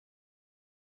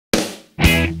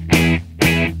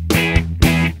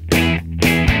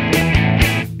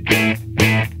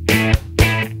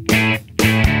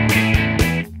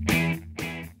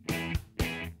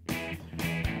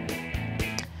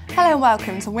and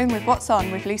welcome to Win with What's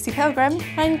On with Lucy Pilgrim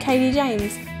and Kayleigh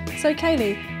James. So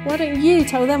Kayleigh, why don't you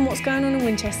tell them what's going on in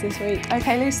Winchester this week?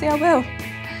 Okay Lucy, I will.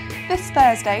 This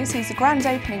Thursday sees the grand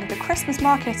opening of the Christmas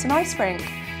market and ice rink.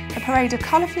 A parade of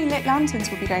colourfully lit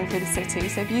lanterns will be going through the city,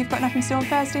 so if you've got nothing to do on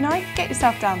Thursday night, get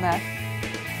yourself down there.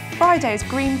 Friday is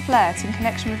Green Flirt in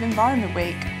connection with Environment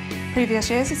Week. Previous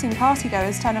years have seen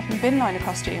partygoers turn up in bin liner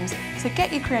costumes, so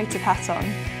get your creative hat on.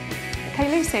 Okay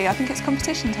Lucy, I think it's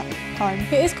competition time.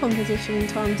 It is competition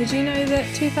time. Did you know that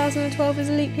 2012 is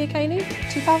a leap year, Kayleigh?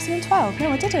 2012? No,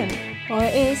 I didn't. Well,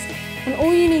 it is. And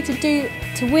all you need to do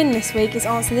to win this week is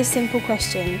answer this simple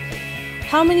question.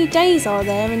 How many days are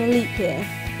there in a leap year?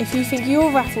 If you think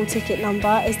your raffle ticket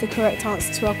number is the correct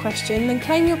answer to our question, then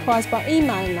claim your prize by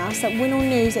emailing us at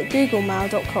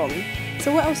winolnews@googlemail.com.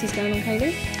 So what else is going on,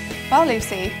 Kayleigh? Well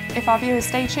Lucy, if our viewers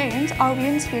stay tuned, I'll be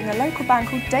interviewing a local band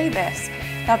called Davis.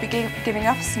 They'll be giving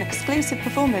us an exclusive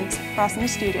performance for us in the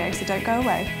studio, so don't go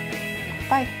away.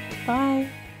 Bye. Bye.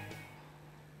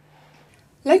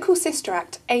 Local sister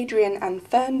act Adrian and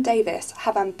Fern Davis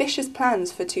have ambitious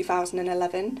plans for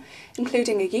 2011,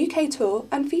 including a UK tour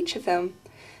and feature film.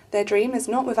 Their dream is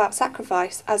not without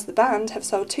sacrifice, as the band have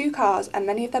sold 2 cars and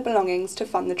many of their belongings to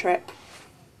fund the trip.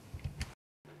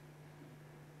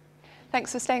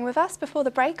 Thanks for staying with us. Before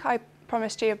the break, I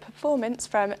promised you a performance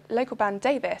from local band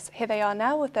Davis. Here they are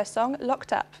now with their song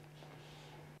Locked Up.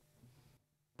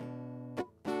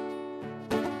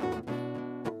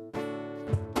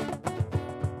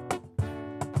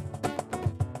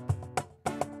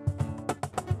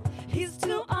 He's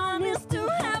too honest to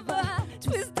have a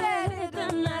twisted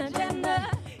hidden agenda.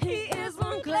 He is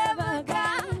one clever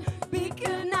guy. He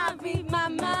could not read my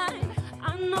mind.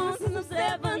 I know since I'm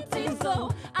 17,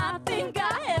 so I think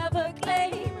I have a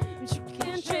claim. But you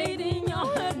can't trade in your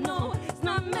hurt, no. It's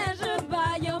not measured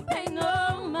by your pain,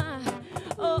 oh my,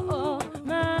 oh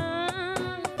my.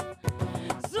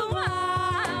 So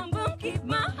I will keep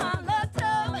my heart locked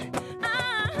up.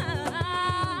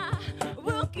 I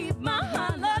will keep my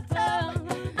heart locked up.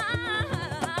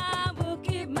 I will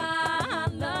keep my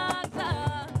heart locked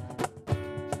up.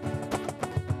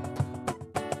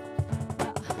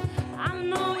 I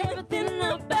know everything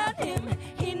about him.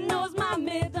 He knows my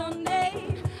middle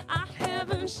name. I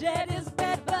haven't shared his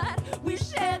bed, but we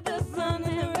shared the sun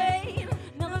and rain.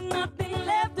 Now there's nothing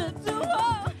left to do.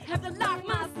 Oh, have to lock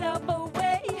myself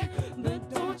away. But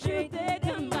don't trade it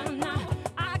in by now.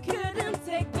 I couldn't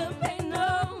take the pain,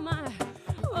 oh my,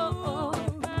 oh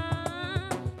my.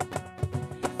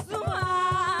 So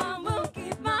I will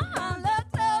keep my heart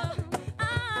locked up.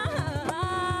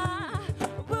 I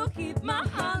will keep my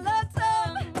heart locked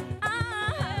up.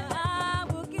 I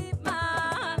will keep my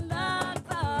heart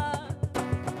locked up.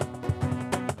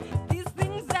 These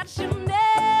things that you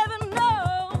never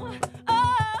know.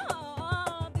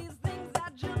 Oh, these things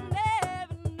that you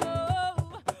never know.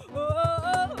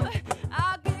 Oh,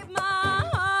 I'll keep my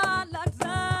heart locked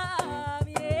up,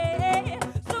 yeah.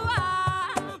 So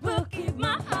I will keep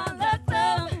my heart locked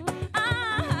up. I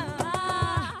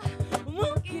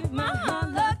will keep my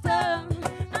heart locked up.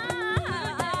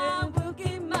 I will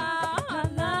keep my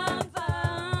heart locked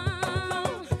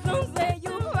up. Don't say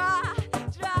you are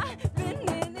driving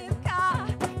in this car,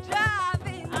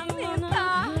 driving in this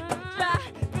car,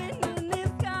 driving in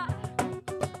this car.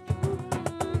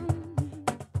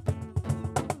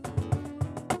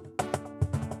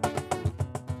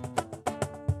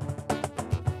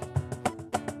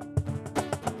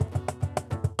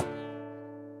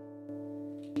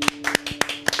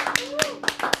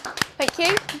 Thank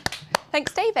you.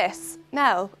 Thanks Davis.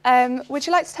 Now, would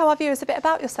you like to tell our viewers a bit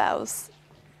about yourselves?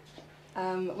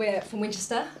 We're from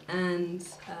Winchester, and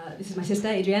this is my sister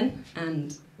Adrienne,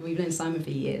 and we've known Simon for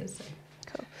years. So.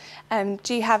 Cool.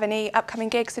 Do you have any upcoming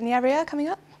gigs in the area coming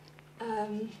up?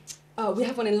 Oh, we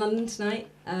have one in London tonight.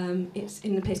 It's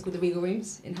in a place called the Regal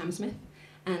Rooms in Hammersmith,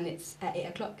 and it's at 8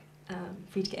 o'clock.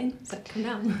 Free to get in, so come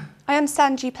down. I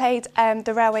understand you played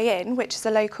the Railway Inn, which is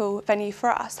a local venue for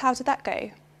us. How did that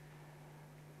go?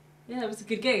 Yeah, it was a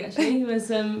good gig actually. It was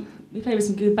we played with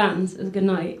some good bands. It was a good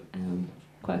night.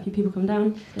 Quite a few people come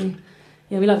down. So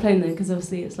yeah, we like playing there because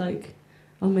obviously it's like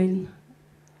our main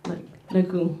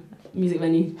local music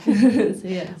venue. So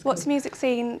yeah. What's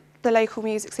the local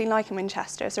music scene like in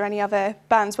Winchester? Is there any other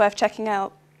bands worth checking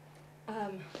out?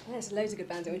 There's loads of good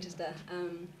bands in Winchester.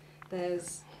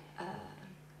 There's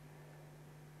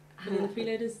the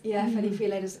Freeloaders. Yeah, Freddie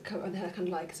Freeloaders. They're kind of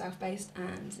like South-based,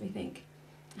 and we think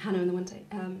Hannah and the One Take.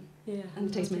 Yeah,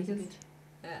 and the Tastemakers.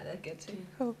 Yeah, they're good too.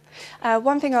 Cool.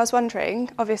 One thing I was wondering,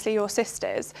 obviously you're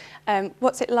sisters,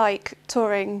 what's it like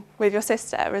touring with your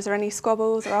sister? Is there any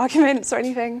squabbles or arguments or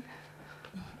anything?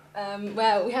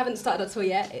 Well, we haven't started our tour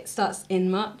yet. It starts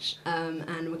in March,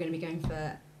 and we're going to be going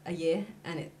for a year,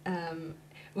 and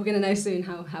we're going to know soon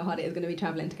how hard it is going to be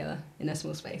travelling together in a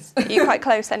small space. You're quite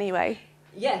close anyway.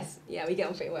 Yes, yeah, we get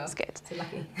on pretty well. That's good. So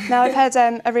lucky. Now I've heard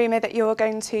a rumour that you're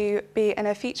going to be in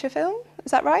a feature film.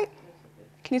 Is that right?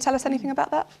 Can you tell us anything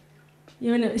about that?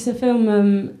 Yeah, it's a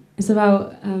film. It's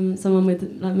about someone with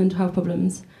like mental health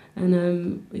problems,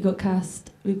 and we got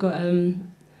cast. We've got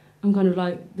I'm kind of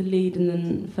like the lead, and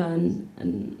then Fern,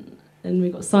 and then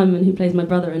we've got Simon who plays my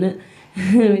brother in it,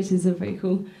 which is pretty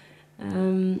cool.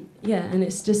 Yeah, and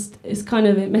it's kind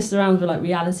of, it messes around with like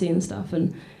reality and stuff,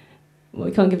 and well,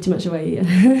 we can't give too much away. It's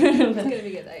going to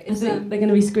be good though. I think they're going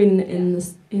to be screening it in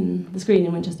the screen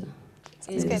in Winchester.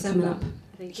 Sounds It's good. coming up.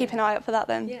 Keep an eye out for that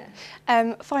then. Yeah.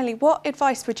 Finally, what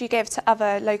advice would you give to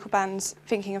other local bands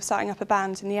thinking of starting up a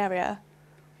band in the area?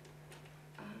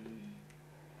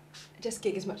 Just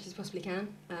gig as much as you possibly can.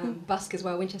 Busk as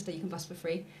well. Winchester, you can busk for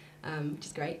free, which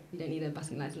is great. You don't need a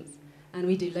busking licence. And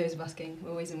we do loads of busking. We're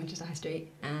always in Winchester High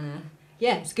Street. And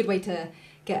yeah, it's a good way to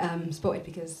get spotted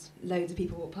because loads of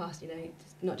people walk past, you know.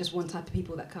 It's not just one type of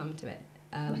people that come to it,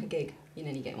 like a gig. You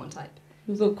know, you get one type.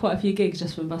 We've got quite a few gigs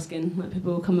just from busking. Like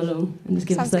people will come along and just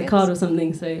give Sounds us their good. card or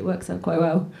something, so it works out quite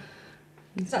well.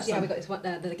 It's actually how we got this one,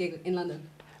 the gig in London.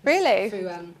 Really?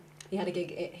 Through, he had a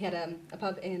gig, he had a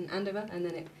pub in Andover, and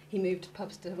then he moved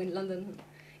pubs to London.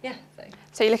 Yeah, so.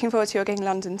 So you're looking forward to your gig in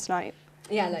London tonight?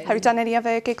 Yeah, loads. Have you done any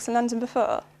other gigs in London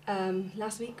before?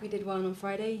 Last week we did one on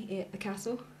Friday at the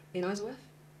Castle in Isleworth.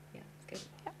 Yeah, it's good.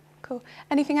 Cool.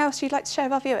 Anything else you'd like to share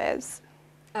with our viewers?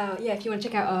 Yeah, if you want to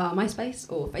check out our MySpace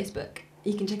or Facebook,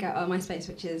 you can check out our MySpace,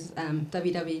 which is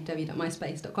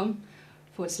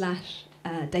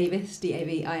www.myspace.com/Davis,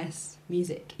 Davis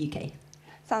Music UK.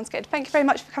 Sounds good. Thank you very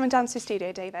much for coming down to the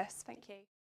studio, Davis. Thank you.